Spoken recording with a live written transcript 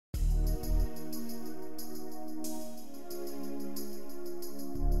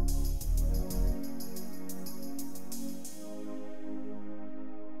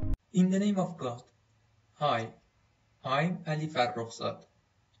In the name of God. Hi, I'm Ali Farrokhzad.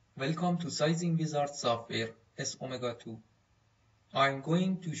 Welcome to Sizing Wizard software Sw2. I'm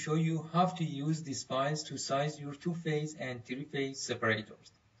going to show you how to use these files to size your two-phase and three-phase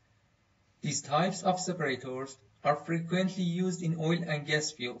separators. These types of separators are frequently used in oil and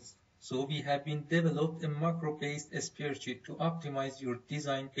gas fields, so we have been developed a macro-based spreadsheet to optimize your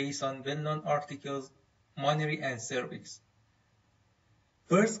design based on well-known articles, Monnery and Svrcek.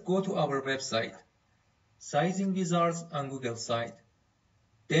 First, go to our website, Sizing Wizards on Google site.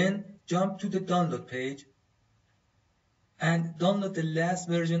 Then jump to the download page and download the last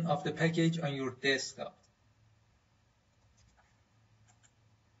version of the package on your desktop.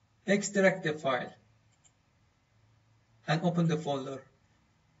 Extract the file and open the folder.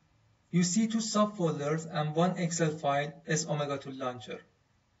 You see two subfolders and one Excel file, Sw2 Launcher.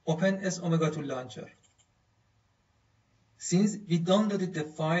 Open Sw2 Launcher. Since we downloaded the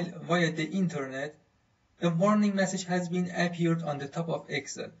file via the internet, a warning message has been appeared on the top of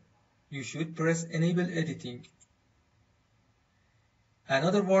Excel. You should press Enable Editing.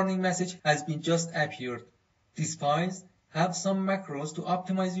 Another warning message has been just appeared. These files have some macros to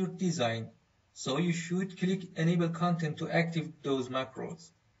optimize your design, so you should click Enable Content to activate those macros.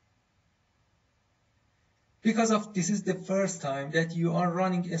 Because of this is the first time that you are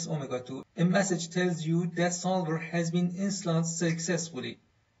running Sw2, a message tells you that Solver has been installed successfully.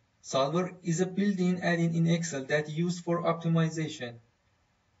 Solver is a built-in add-in in Excel that is used for optimization.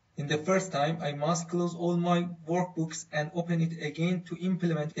 In the first time, I must close all my workbooks and open it again to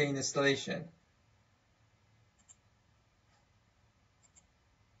implement the installation.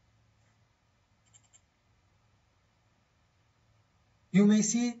 You may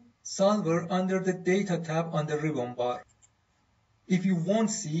see Solver under the Data tab on the ribbon bar. If you won't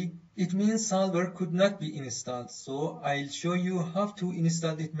see, it means Solver could not be installed, so I'll show you how to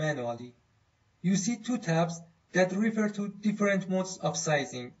install it manually. You see two tabs that refer to different modes of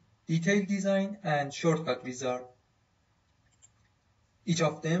sizing, Detailed Design and Shortcut Wizard. Each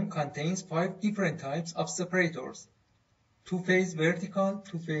of them contains 5 different types of separators: two-phase vertical,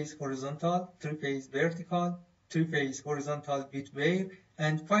 two-phase horizontal, three-phase vertical, three-phase horizontal with Weir,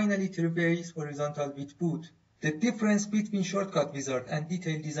 and finally three-phase horizontal with boot. The difference between Shortcut Wizard and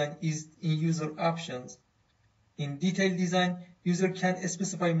Detailed Design is in user options. In Detailed Design, user can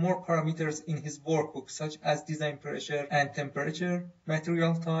specify more parameters in his workbook, such as design pressure and temperature,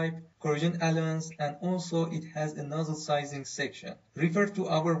 material type, corrosion allowance, and also it has a nozzle sizing section. Refer to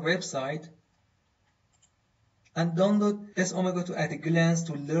our website and download Sw2 at a glance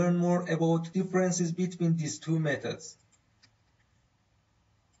to learn more about differences between these two methods.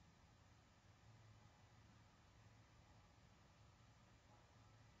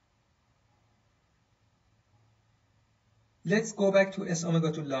 Let's go back to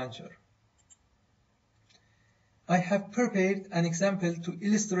Sw2 Launcher. I have prepared an example to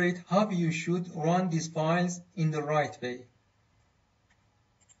illustrate how you should run these files in the right way.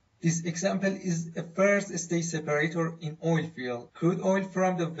 This example is a first stage separator in oil field. Crude oil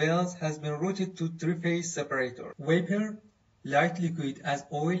from the wells has been routed to three-phase separator: vapor, light liquid as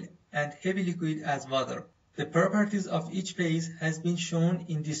oil, and heavy liquid as water. The properties of each phase has been shown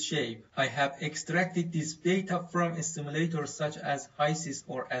in this shape. I have extracted this data from a simulator such as HYSYS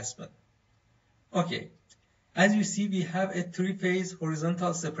or Aspen. Okay, as you see, we have a three-phase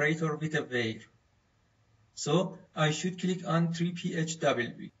horizontal separator with a Weir. So I should click on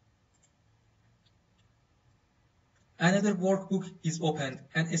 3PHW. Another workbook is opened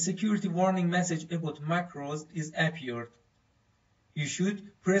and a security warning message about macros is appeared. You should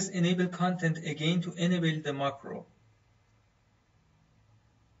press Enable Content again to enable the macro.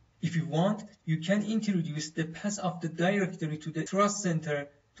 If you want, you can introduce the path of the directory to the Trust Center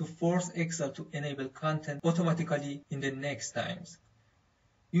to force Excel to enable content automatically in the next times.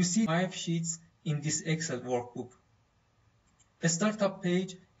 You see 5 sheets in this Excel workbook. A startup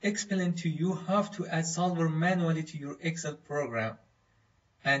page explains to you how to add Solver manually to your Excel program.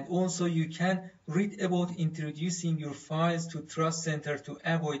 And also you can read about introducing your files to Trust Center to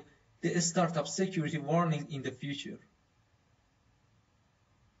avoid the startup security warning in the future.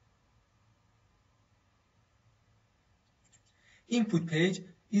 Input page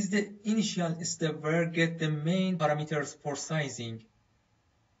is the initial step where get the main parameters for sizing.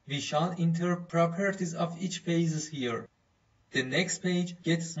 We shall enter properties of each phase here. The next page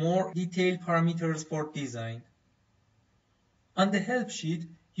gets more detailed parameters for design. On the help sheet,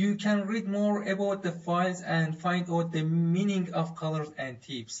 you can read more about the files and find out the meaning of colors and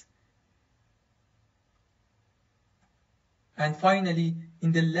tips. And finally,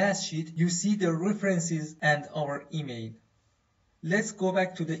 in the last sheet, you see the references and our email. Let's go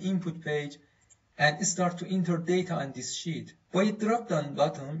back to the input page and start to enter data on this sheet. By a drop-down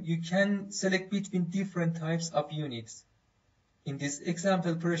button, you can select between different types of units. In this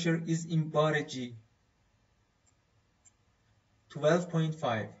example, pressure is in bar G,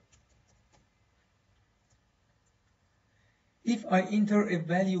 12.5. If I enter a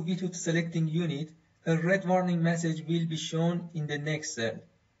value without selecting unit, a red warning message will be shown in the next cell.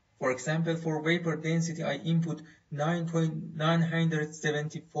 For example, for vapor density, I input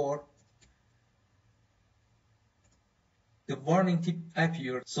 9.974. The warning tip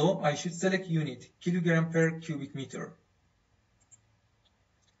appeared, so I should select unit, kilogram per cubic meter.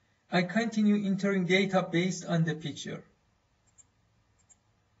 I continue entering data based on the picture.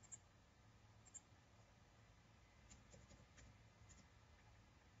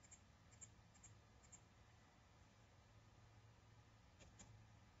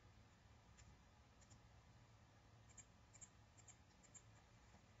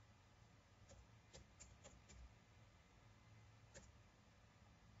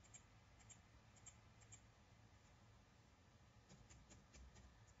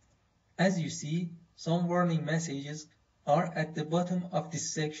 As you see, some warning messages are at the bottom of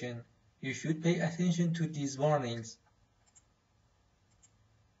this section. You should pay attention to these warnings.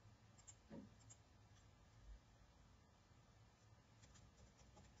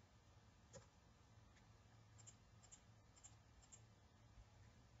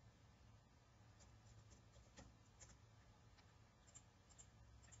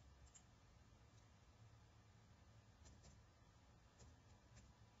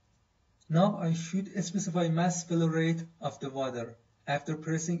 Now I should specify mass flow rate of the water. After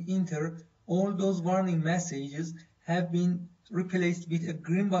pressing enter, all those warning messages have been replaced with a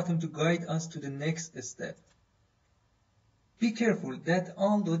green button to guide us to the next step. Be careful that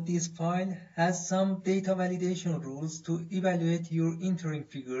although this file has some data validation rules to evaluate your entering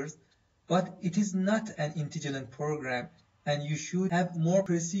figures, but it is not an intelligent program and you should have more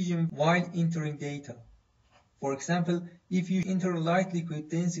precision while entering data. For example, if you enter light liquid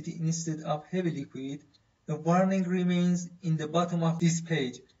density instead of heavy liquid, the warning remains in the bottom of this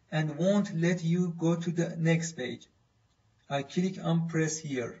page and won't let you go to the next page. I click on press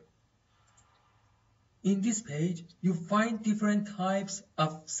here. In this page, you find different types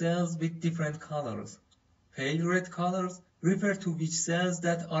of cells with different colors. Pale red colors refer to which cells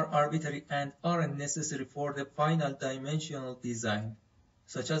that are arbitrary and aren't necessary for the final dimensional design,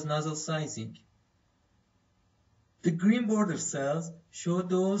 such as nozzle sizing. The green border cells show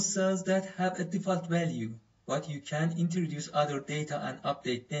those cells that have a default value, but you can introduce other data and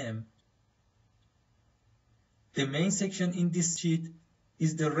update them. The main section in this sheet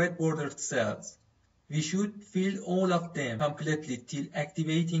is the red bordered cells. We should fill all of them completely till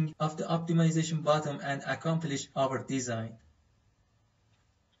activating of the optimization button and accomplish our design.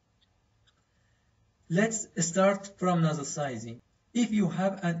 Let's start from nozzle sizing. If you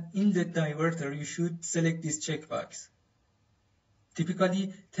have an inlet diverter, you should select this checkbox.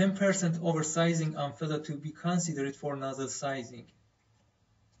 Typically, 10% oversizing on flow to be considered for nozzle sizing.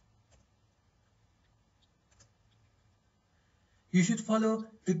 You should follow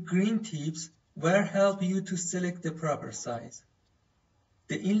the green tips where help you to select the proper size.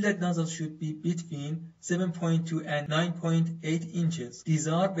 The inlet nozzle should be between 7.2 and 9.8 inches. These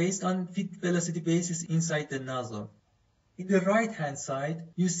are based on feed velocity basis inside the nozzle. In the right-hand side,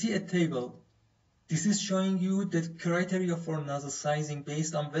 you see a table. This is showing you the criteria for nozzle sizing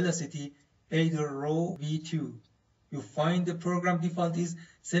based on velocity, either rho V2. You find the program default is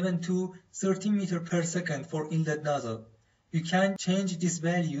 7 to 13 meters per second for inlet nozzle. You can change these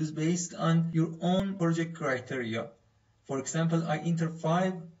values based on your own project criteria. For example, I enter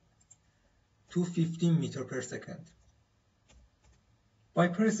 5 to 15 meters per second. By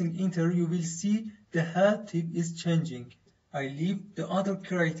pressing enter, you will see the help tip is changing. I leave the other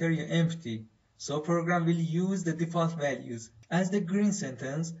criteria empty, so program will use the default values. As the green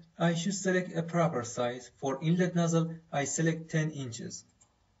sentence, I should select a proper size. For inlet nozzle, I select 10 inches.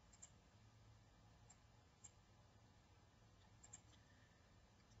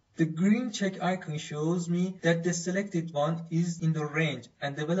 The green check icon shows me that the selected one is in the range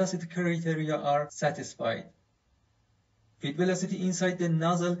and the velocity criteria are satisfied. Feed velocity inside the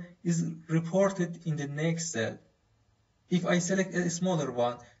nozzle is reported in the next cell. If I select a smaller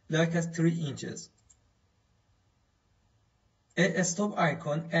one, like as 3 inches, a stop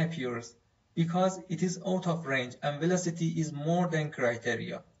icon appears because it is out of range and velocity is more than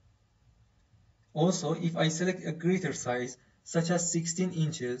criteria. Also, if I select a greater size, such as 16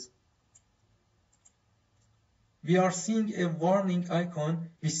 inches, we are seeing a warning icon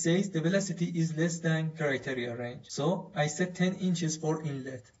which says the velocity is less than criteria range. So I set 10 inches for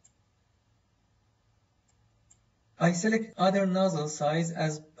inlet. I select other nozzle size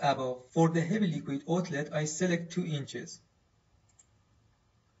as above. For the heavy liquid outlet, I select 2 inches.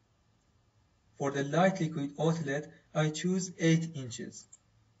 For the light liquid outlet, I choose 8 inches.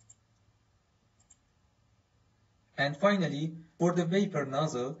 And finally, for the vapor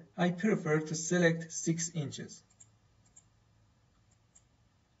nozzle, I prefer to select 6 inches.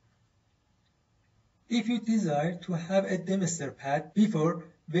 If you desire to have a demister pad before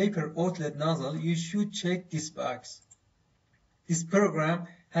vapor outlet nozzle, you should check this box. This program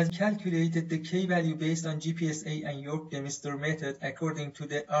has calculated the K-value based on GPSA and York demister method according to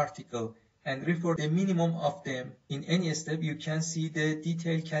the article and report the minimum of them. In any step, you can see the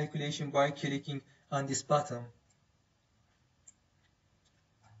detailed calculation by clicking on this button.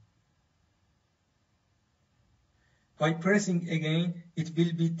 By pressing again, it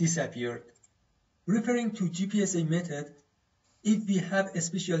will be disappeared. Referring to GPSA method, if we have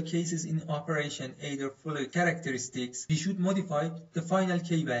special cases in operation, either fluid characteristics, we should modify the final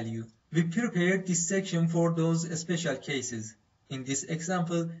K-value. We prepared this section for those special cases. In this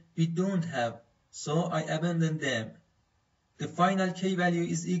example, we don't have, so I abandoned them. The final K-value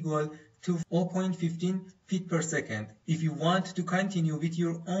is equal to 0.15 feet per second. If you want to continue with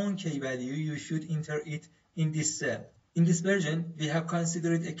your own K-value, you should enter it in this cell. In this version, we have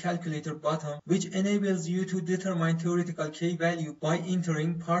considered a calculator button which enables you to determine theoretical K-value by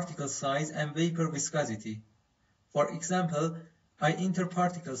entering particle size and vapor viscosity. For example, I enter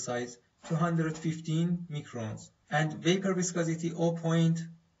particle size 215 microns and vapor viscosity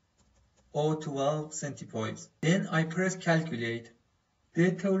 0.012 centipoise. Then I press calculate.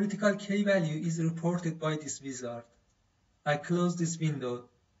 The theoretical K-value is reported by this wizard. I close this window.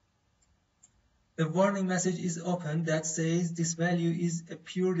 The warning message is opened that says this value is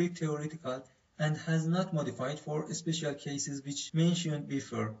purely theoretical and has not modified for special cases which mentioned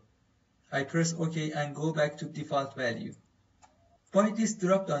before. I press OK and go back to default value. By this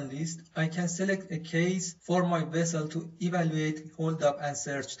drop-down list, I can select a case for my vessel to evaluate hold-up and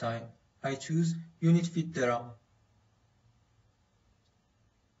search time. I choose unit feet drum.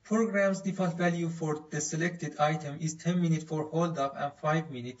 Program's default value for the selected item is 10 minutes for hold-up and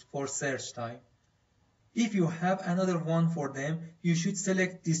 5 minutes for search time. If you have another one for them, you should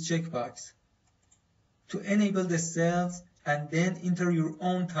select this checkbox to enable the cells and then enter your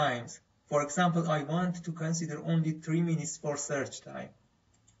own times. For example, I want to consider only 3 minutes for search time.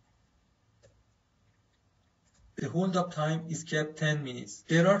 The hold-up time is kept 10 minutes.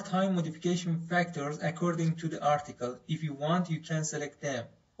 There are time modification factors according to the article. If you want, you can select them.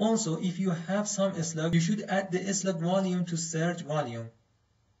 Also, if you have some slug, you should add the slug volume to surge volume.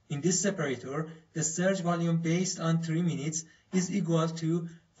 In this separator, the surge volume based on 3 minutes is equal to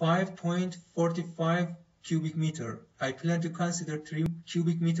 5.45 cubic meter. I plan to consider 3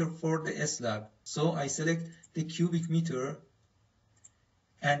 cubic meter for the slug. So I select the cubic meter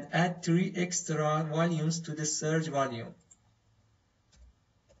and add 3 extra volumes to the surge volume.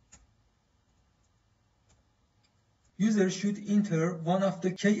 User should enter one of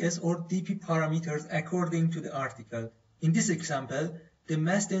the KS or DP parameters according to the article. In this example, the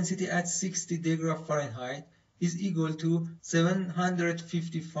mass density at 60 degrees Fahrenheit is equal to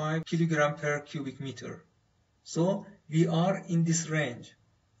 755 kg per cubic meter. So we are in this range.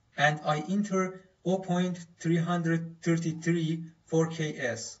 And I enter 0.333 for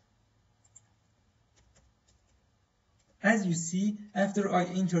KS. As you see, after I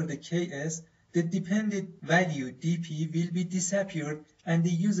enter the KS, the dependent value dP will be disappeared and the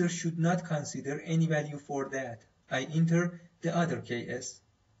user should not consider any value for that. I enter the other KS.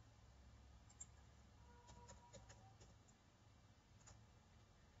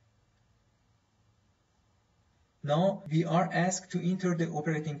 Now we are asked to enter the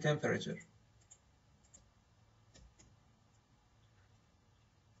operating temperature.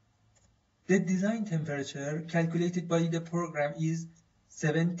 The design temperature calculated by the program is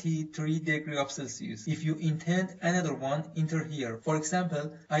 73 degrees Celsius. If you intend another one, enter here. For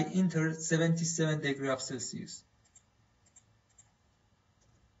example, I enter 77 degrees Celsius.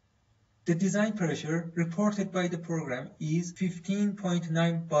 The design pressure reported by the program is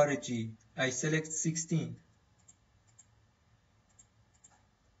 15.9 bar G. I select 16.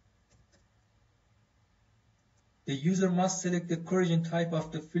 The user must select the corrosion type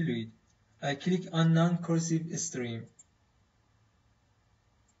of the fluid. I click on non-corrosive stream.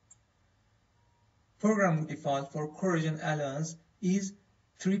 Program default for corrosion allowance is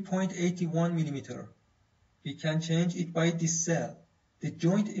 3.81 mm. We can change it by this cell. The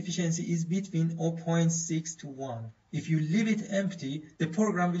joint efficiency is between 0.6 to 1. If you leave it empty, the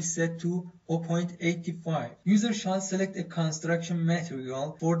program will set to 0.85. User shall select a construction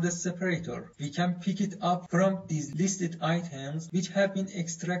material for the separator. We can pick it up from these listed items which have been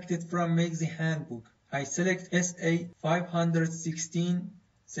extracted from Meg's handbook. I select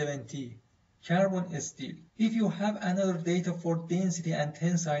SA516-70. Carbon steel. If you have another data for density and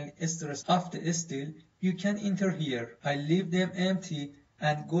tensile stress of the steel, you can enter here. I leave them empty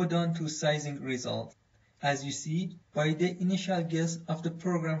and go down to sizing result. As you see, by the initial guess of the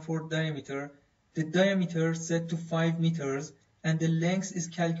program for diameter, the diameter set to 5 meters and the length is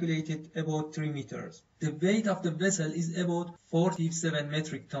calculated about 3 meters. The weight of the vessel is about 47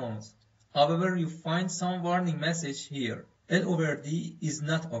 metric tons. However, you find some warning message here. L/D is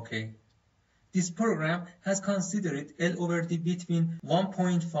not okay. This program has considered L/D between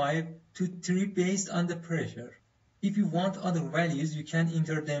 1.5 to 3 based on the pressure. If you want other values, you can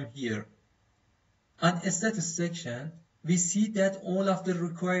enter them here. On status section, we see that all of the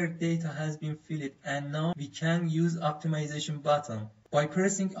required data has been filled and now we can use optimization button. By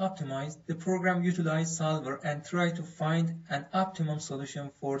pressing optimize, the program utilizes solver and try to find an optimum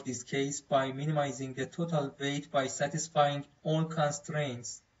solution for this case by minimizing the total weight by satisfying all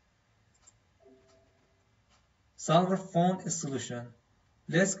constraints. Solver found a solution.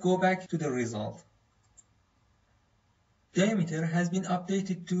 Let's go back to the result. Diameter has been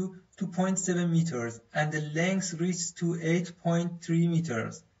updated to 2.7 meters and the length reached to 8.3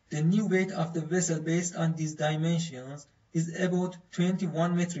 meters. The new weight of the vessel based on these dimensions is about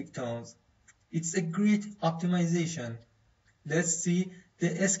 21 metric tons. It's a great optimization. Let's see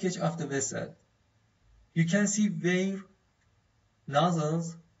the sketch of the vessel. You can see Weir,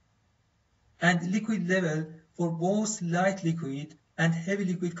 nozzles, and liquid level for both light liquid and heavy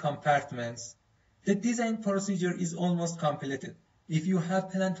liquid compartments. The design procedure is almost completed. If you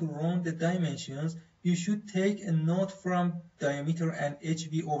have planned to round the dimensions, you should take a note from diameter and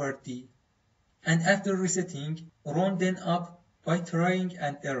HV/D. And after resetting, round them up by trying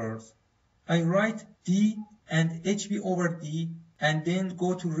and errors. I write D and HV/D and then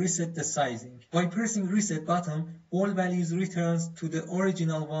go to reset the sizing. By pressing reset button, all values returns to the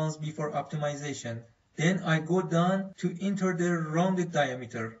original ones before optimization. Then I go down to enter the rounded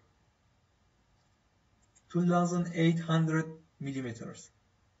diameter, 2,800 millimeters.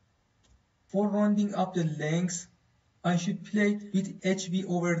 For rounding up the length, I should play with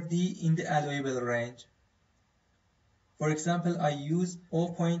HV/D in the allowable range. For example, I use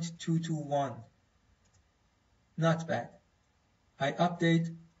 0.221. Not bad. I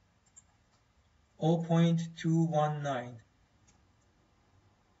update 0.219.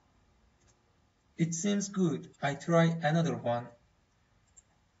 It seems good. I try another one.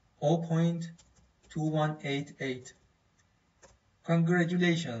 0.2188.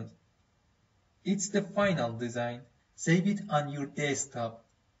 Congratulations. It's the final design. Save it on your desktop.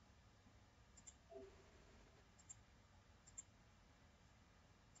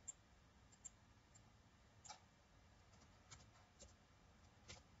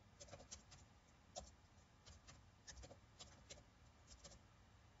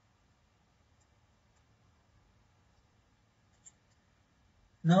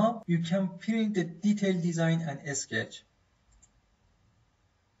 Now you can print the detailed design and sketch.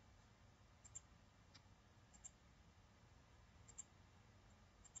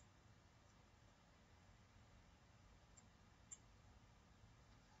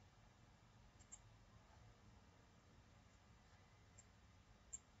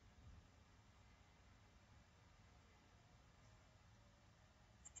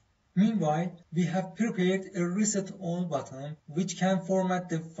 Meanwhile, we have prepared a Reset All button which can format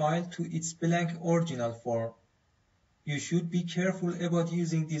the file to its blank original form. You should be careful about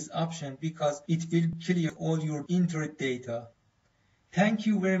using this option because it will clear all your entered data. Thank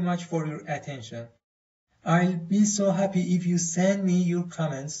you very much for your attention. I'll be so happy if you send me your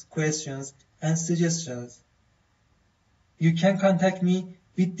comments, questions, and suggestions. You can contact me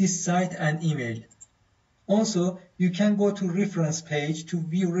with this site and email. Also, you can go to reference page to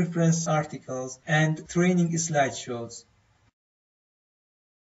view reference articles and training slideshows.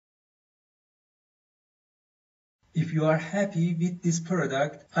 If you are happy with this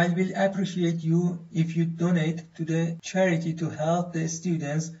product, I will appreciate you if you donate to the charity to help the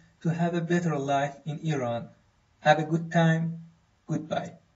students to have a better life in Iran. Have a good time. Goodbye.